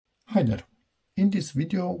Hi there. In this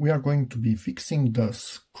video we are going to be fixing the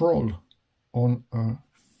scroll on a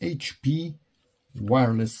HP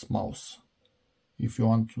wireless mouse. If you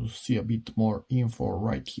want to see a bit more info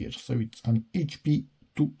right here. So it's an HP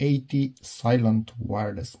 280 silent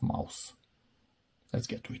wireless mouse. Let's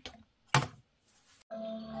get to it.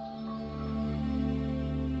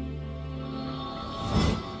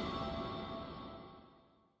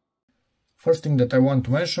 First thing that I want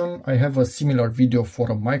to mention, I have a similar video for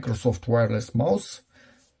a Microsoft wireless mouse,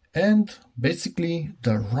 and basically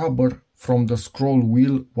the rubber from the scroll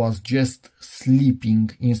wheel was just sleeping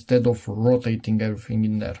instead of rotating everything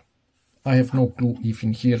in there. I have no clue if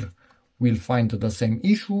in here we'll find the same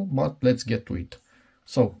issue, but let's get to it.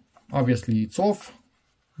 So obviously it's off.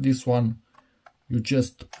 This one, you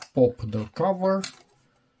just pop the cover,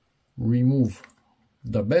 remove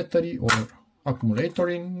the battery or accumulator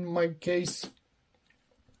in my case,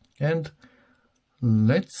 and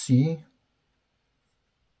let's see,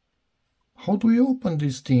 how do we open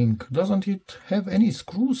this thing? Doesn't it have any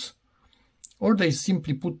screws? Or they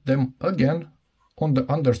simply put them again on the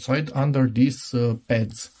underside under these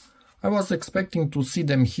pads. I was expecting to see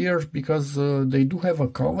them here because they do have a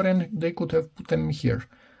cover and they could have put them here,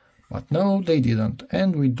 but no, they didn't,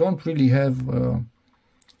 and we don't really have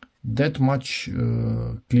that much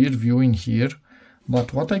clear view in here.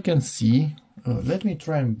 But what I can see, let me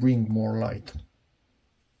try and bring more light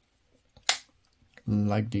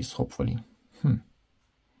like this, hopefully.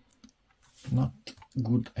 Not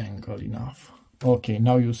good angle enough. Okay,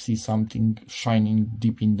 now you see something shining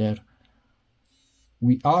deep in there.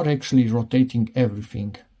 We are actually rotating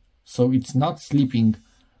everything, so it's not sleeping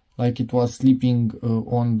like it was sleeping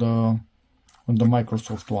on the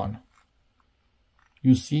Microsoft one.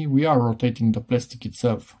 You see, we are rotating the plastic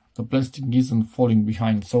itself. The plastic isn't falling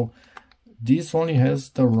behind. So this only has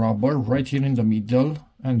the rubber right here in the middle,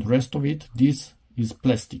 and the rest of it, this is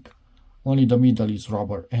plastic. Only the middle is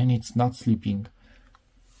rubber, and it's not sleeping.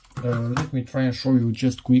 Let me try and show you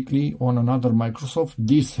just quickly on another Microsoft.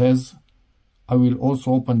 This has, I will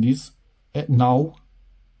also open this. Now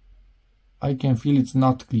I can feel it's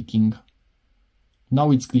not clicking. Now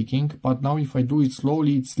it's clicking, but now if I do it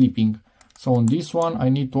slowly, it's sleeping. So on this one, I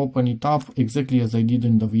need to open it up exactly as I did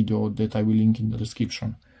in the video that I will link in the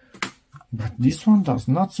description. But this one does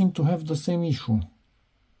not seem to have the same issue.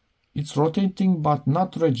 It's rotating but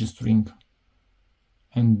not registering.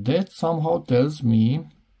 And that somehow tells me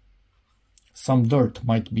some dirt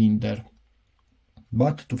might be in there.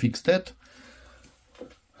 But to fix that,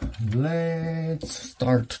 let's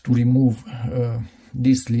start to remove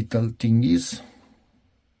these little thingies.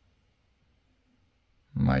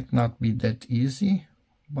 Might not be that easy,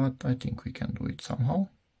 but I think we can do it somehow.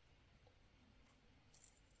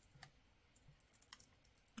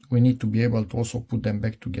 We need to be able to also put them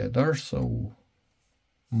back together, so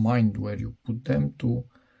mind where you put them to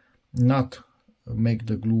not make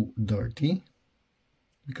the glue dirty,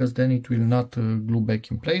 because then it will not glue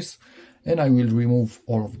back in place, and I will remove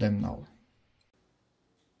all of them now.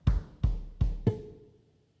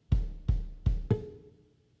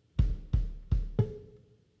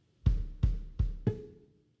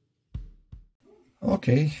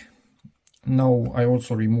 Okay, now I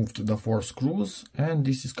also removed the 4 screws, and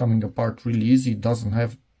this is coming apart really easy. It doesn't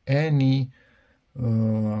have any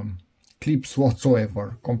clips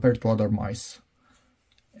whatsoever compared to other mice.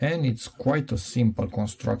 And it's quite a simple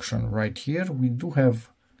construction right here. We do have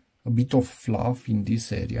a bit of fluff in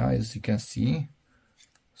this area, as you can see.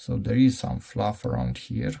 So there is some fluff around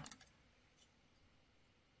here.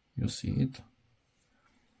 You see it.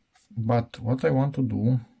 But what I want to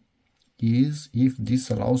do is, if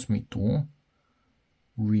this allows me to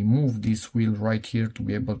remove this wheel right here to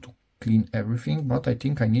be able to clean everything, but I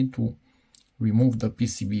think I need to remove the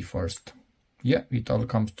PCB first. Yeah, it all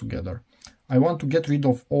comes together. I want to get rid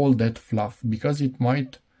of all that fluff because it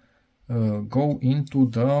might go into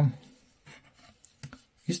the...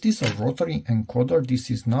 Is this a rotary encoder?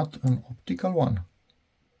 This is not an optical one.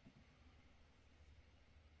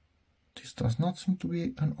 This does not seem to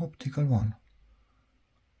be an optical one.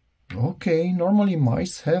 Okay, normally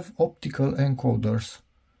mice have optical encoders.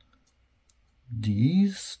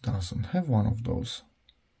 This doesn't have one of those.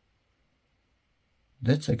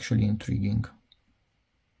 That's actually intriguing.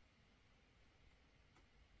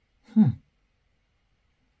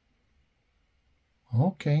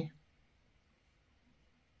 Okay.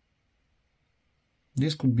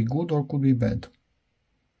 This could be good or could be bad.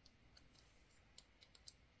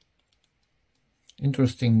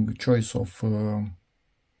 Interesting choice of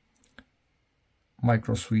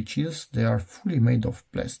micro switches. They are fully made of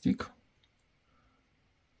plastic.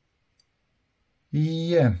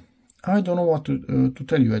 Yeah, I don't know what to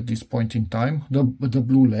tell you at this point in time. The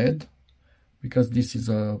blue LED, because this is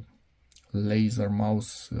a laser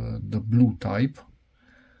mouse, the blue type.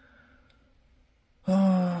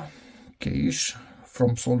 Okay-ish.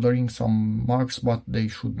 From soldering some marks, but they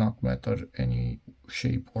should not matter any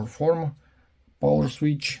shape or form. Power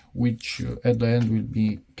switch, which at the end will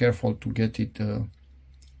be careful to get it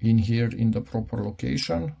in here in the proper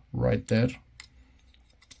location, right there.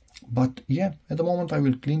 But yeah, at the moment I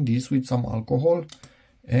will clean this with some alcohol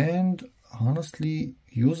and honestly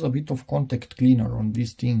use a bit of contact cleaner on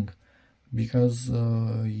this thing, because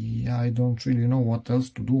yeah, I don't really know what else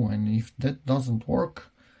to do, and if that doesn't work,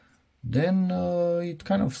 then it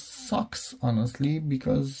kind of sucks, honestly,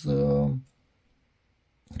 because on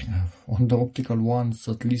the optical ones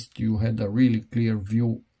at least you had a really clear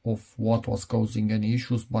view of what was causing any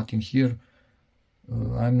issues, but in here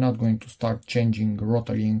I'm not going to start changing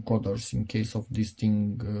rotary encoders in case of this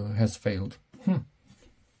thing has failed.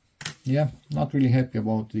 Yeah, not really happy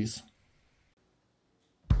about this.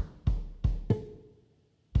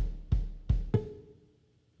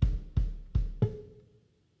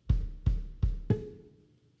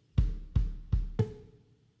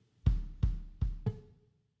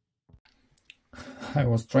 I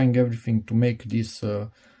was trying everything to make this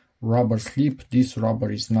rubber sleep. This rubber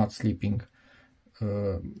is not sleeping.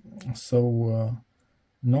 No,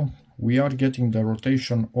 we are getting the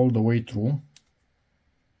rotation all the way through.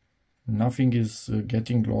 Nothing is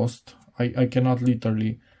getting lost. I cannot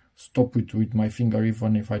literally stop it with my finger,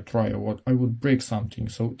 even if I try. I would break something.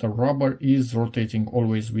 So the rubber is rotating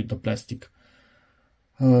always with the plastic.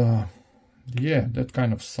 Yeah, that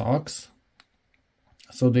kind of sucks.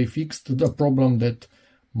 So they fixed the problem that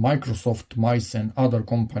Microsoft mice and other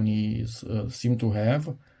companies seem to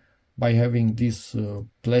have by having this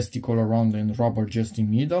plastic all around and rubber just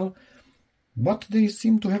in middle, but they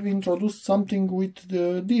seem to have introduced something with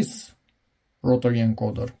this rotary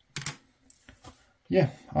encoder. Yeah,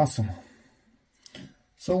 awesome.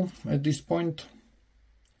 So at this point,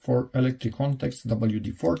 for electric contacts,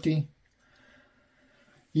 WD-40.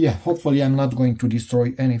 Yeah, hopefully I'm not going to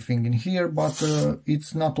destroy anything in here, but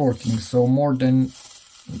it's not working. So more than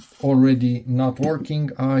already not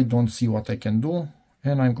working, I don't see what I can do.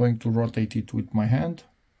 And I'm going to rotate it with my hand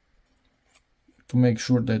to make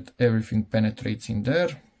sure that everything penetrates in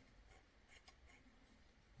there.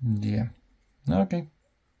 Yeah, okay.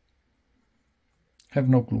 Have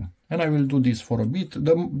no clue. And I will do this for a bit.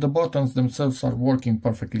 The buttons themselves are working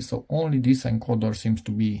perfectly, so only this encoder seems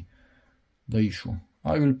to be the issue.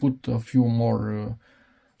 I will put a few more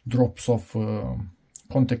drops of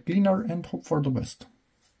contact cleaner and hope for the best.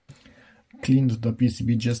 Cleaned the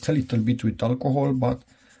PCB just a little bit with alcohol, but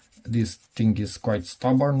this thing is quite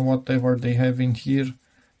stubborn, whatever they have in here.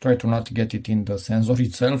 Try to not get it in the sensor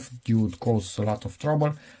itself, it would cause a lot of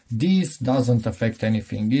trouble. This doesn't affect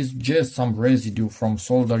anything, it's just some residue from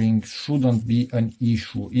soldering, shouldn't be an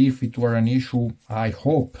issue. If it were an issue, I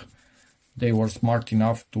hope they were smart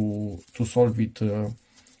enough to solve it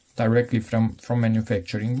directly from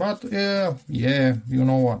manufacturing. But yeah, you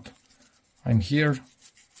know what, I'm here,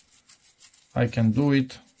 I can do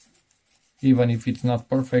it. Even if it's not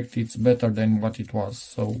perfect, it's better than what it was.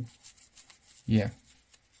 So yeah,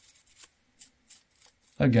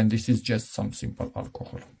 again, this is just some simple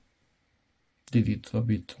alcohol. Did it a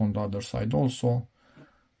bit on the other side also.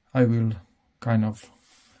 I will kind of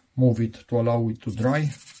move it to allow it to dry.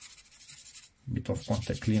 Bit of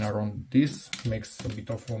contact cleaner on this makes a bit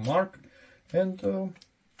of a mark, and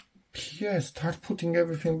yeah, start putting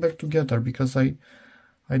everything back together, because I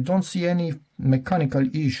don't see any mechanical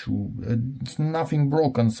issue. It's nothing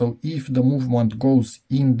broken, so if the movement goes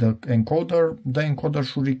in the encoder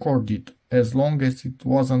should record it, as long as it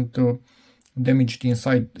wasn't damaged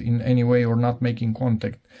inside in any way or not making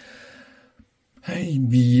contact.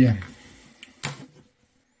 Yeah.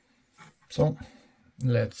 So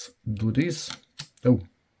let's do this. Oh,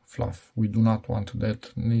 fluff, we do not want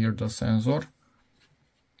that near the sensor.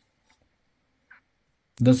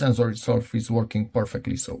 The sensor itself is working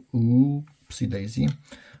perfectly, so oopsie daisy.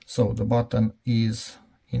 So the button is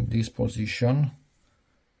in this position.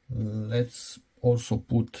 Let's also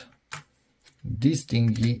put this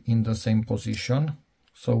thingy in the same position,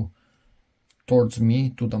 so towards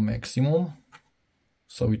me to the maximum.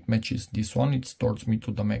 So it matches this one, it's towards me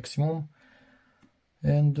to the maximum.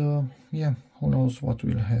 And yeah, who knows what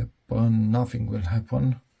will happen. Nothing will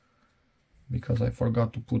happen, because I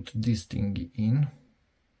forgot to put this thingy in.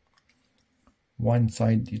 One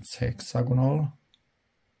side it's hexagonal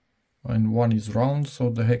and one is round, so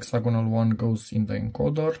the hexagonal one goes in the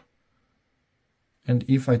encoder. And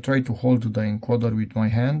if I try to hold the encoder with my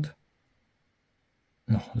hand,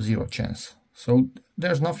 No, zero chance. So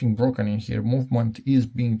there's nothing broken in here. Movement is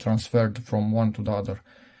being transferred from one to the other.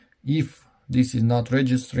 If this is not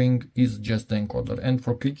registering, it's just the encoder. And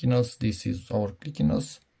for clickiness, this is our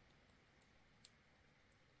clickiness.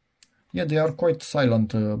 Yeah, they are quite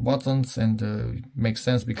silent buttons, and it makes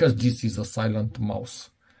sense because this is a silent mouse.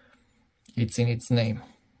 It's in its name.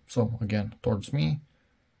 So again, towards me,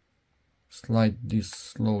 slide this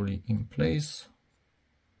slowly in place.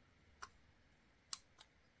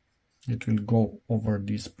 It will go over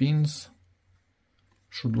these pins,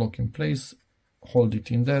 should lock in place, hold it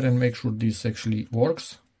in there and make sure this actually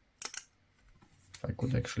works. If I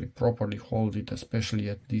could actually properly hold it, especially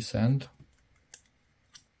at this end.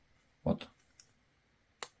 What?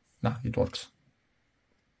 Nah, it works.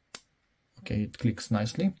 Okay, it clicks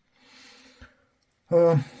nicely.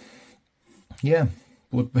 Yeah,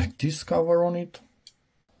 put back this cover on it.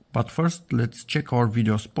 But first, let's check our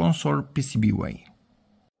video sponsor, PCBWay.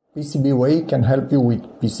 PCBWay can help you with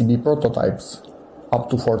PCB prototypes, up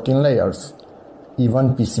to 14 layers,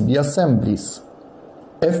 even PCB assemblies,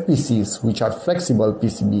 FPCs, which are flexible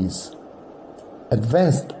PCBs,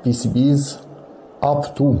 advanced PCBs,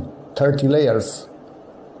 up to 30 layers.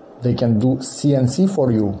 They can do CNC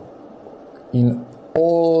for you in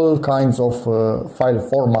all kinds of file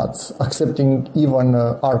formats, accepting even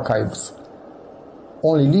archives.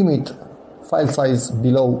 Only limit file size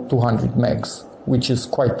below 200 megs, which is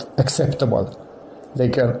quite acceptable. They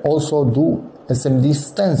can also do SMD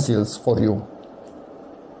stencils for you.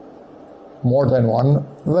 More than one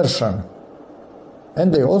version.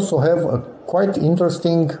 And they also have a quite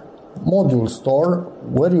interesting module store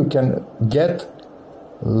where you can get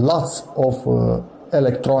lots of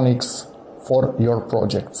electronics for your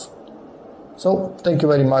projects. So thank you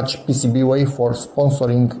very much PCBWay for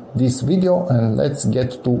sponsoring this video, and let's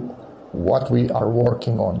get to what we are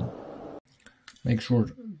working on. Make sure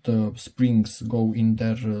the springs go in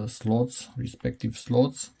their slots, respective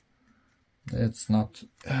slots. That's not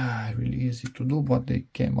really easy to do, but they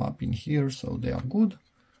came up in here, so they are good.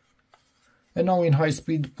 And now in high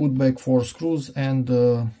speed, put back 4 screws and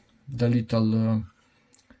the little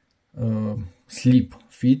slip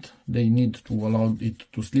feet. They need to allow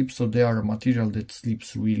it to slip, so they are a material that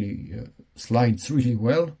slides really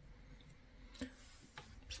well.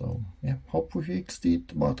 So yeah, hope we fixed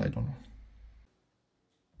it, but I don't know.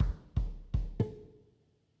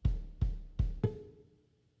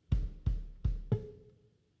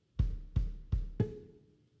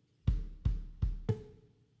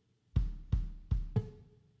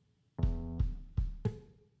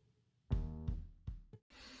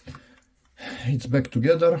 It's back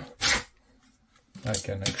together. I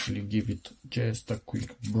can actually give it just a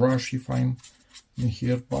quick brush if I'm in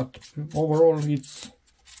here, but overall it's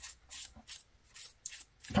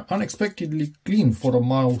unexpectedly clean for a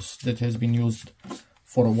mouse that has been used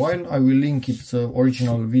for a while. I will link its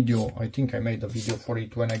original video. I think I made a video for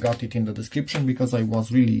it when I got it in the description, because I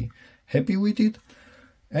was really happy with it,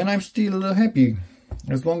 and I'm still happy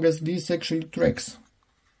as long as this actually tracks.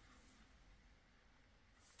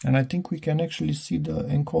 And I think we can actually see the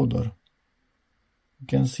encoder. You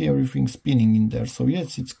can see everything spinning in there. So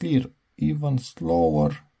yes, it's clear. Even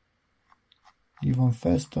slower, even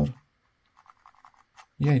faster.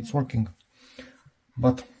 Yeah, it's working.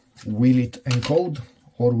 But will it encode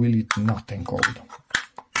or will it not encode?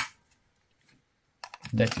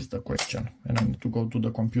 That is the question. And I need to go to the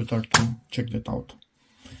computer to check that out.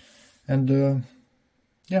 And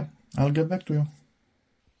yeah, I'll get back to you.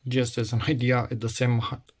 Just as an idea,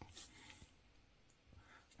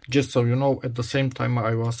 just so you know, at the same time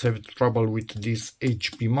I was having trouble with this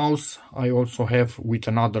HP mouse, I also have with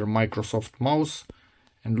another Microsoft mouse.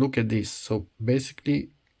 And look at this. So basically,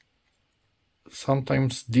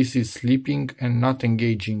 sometimes this is sleeping and not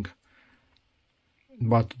engaging.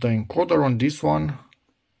 But the encoder on this one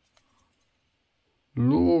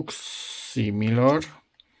looks similar.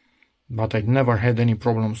 But I never had any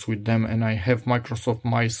problems with them, and I have Microsoft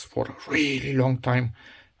mice for a really long time.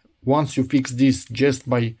 Once you fix this just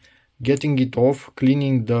by getting it off,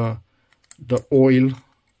 cleaning the oil,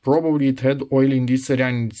 probably it had oil in this area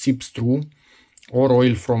and it seeps through, or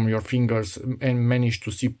oil from your fingers and managed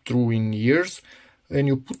to seep through in years, and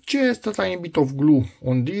you put just a tiny bit of glue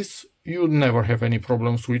on this, you never have any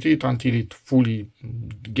problems with it until it fully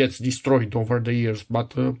gets destroyed over the years,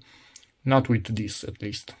 but not with this at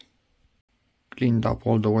least. Cleaned up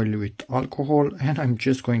all the oil with alcohol, and I'm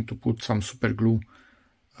just going to put some super glue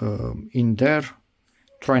in there.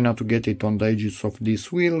 Try not to get it on the edges of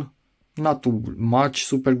this wheel, not too much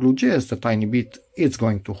super glue, just a tiny bit. It's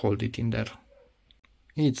going to hold it in there.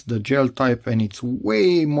 It's the gel type and it's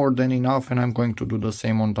way more than enough, and I'm going to do the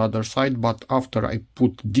same on the other side, but after I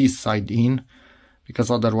put this side in,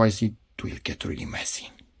 because otherwise it will get really messy.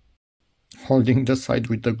 Holding the side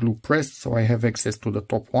with the glue pressed so I have access to the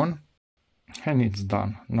top one, and it's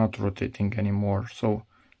done, not rotating anymore, so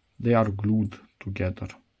they are glued together.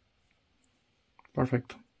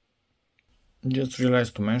 Perfect. Just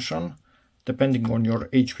realized to mention, depending on your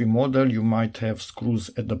HP model, you might have screws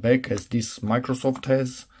at the back, as this Microsoft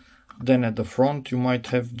has. Then at the front you might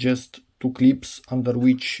have just 2 clips under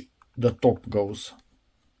which the top goes.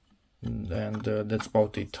 And that's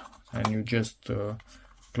about it. And you just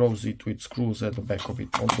close it with screws at the back of it,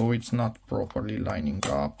 although it's not properly lining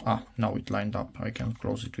up. Now it lined up. I can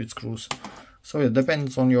close it with screws. So it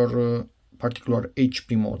depends on your particular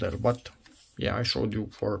HP model, but yeah, I showed you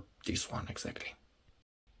for this one exactly.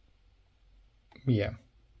 Yeah,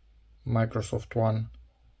 Microsoft one,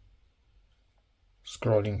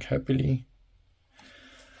 scrolling happily.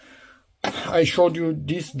 I showed you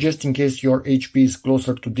this just in case your HP is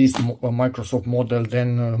closer to this Microsoft model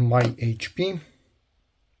than my HP.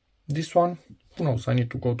 This one, who knows, I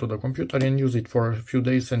need to go to the computer and use it for a few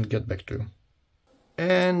days and get back to you.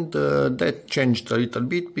 And that changed a little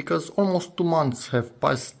bit because almost 2 months have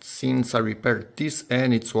passed since I repaired this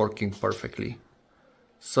and it's working perfectly.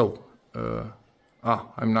 So,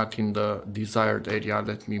 I'm not in the desired area.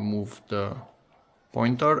 Let me move the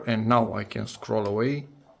pointer and now I can scroll away.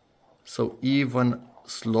 So even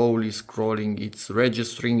slowly scrolling, it's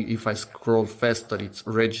registering. If I scroll faster, it's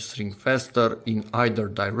registering faster in either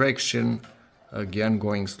direction. Again,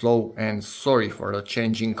 going slow, and sorry for the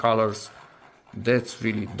changing colors. That's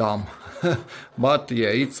really dumb. But yeah,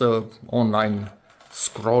 it's a online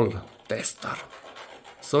scroll tester.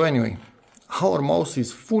 So anyway, our mouse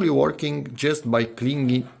is fully working just by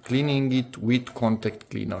cleaning it with contact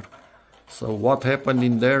cleaner. So what happened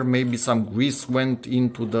in there, maybe some grease went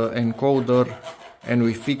into the encoder and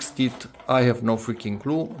we fixed it. I have no freaking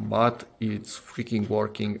clue, but it's freaking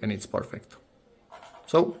working and it's perfect.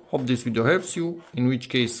 So hope this video helps you, in which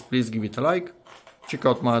case please give it a like, check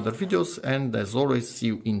out my other videos, and as always, see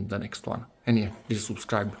you in the next one. And yeah, please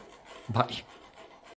subscribe. Bye.